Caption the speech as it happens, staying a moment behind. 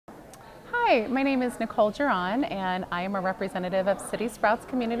Hi, my name is Nicole Giron, and I am a representative of City Sprouts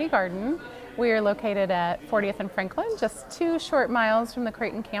Community Garden. We are located at 40th and Franklin, just 2 short miles from the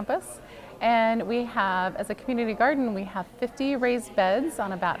Creighton campus. And we have, as a community garden, we have 50 raised beds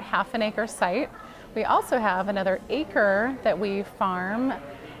on about half an acre site. We also have another acre that we farm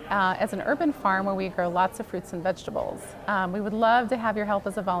as an urban farm where we grow lots of fruits and vegetables. We would love to have your help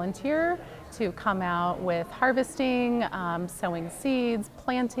as a volunteer to come out with harvesting, sowing seeds,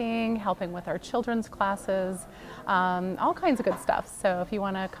 planting, helping with our children's classes, all kinds of good stuff. So if you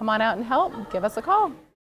want to come on out and help, give us a call.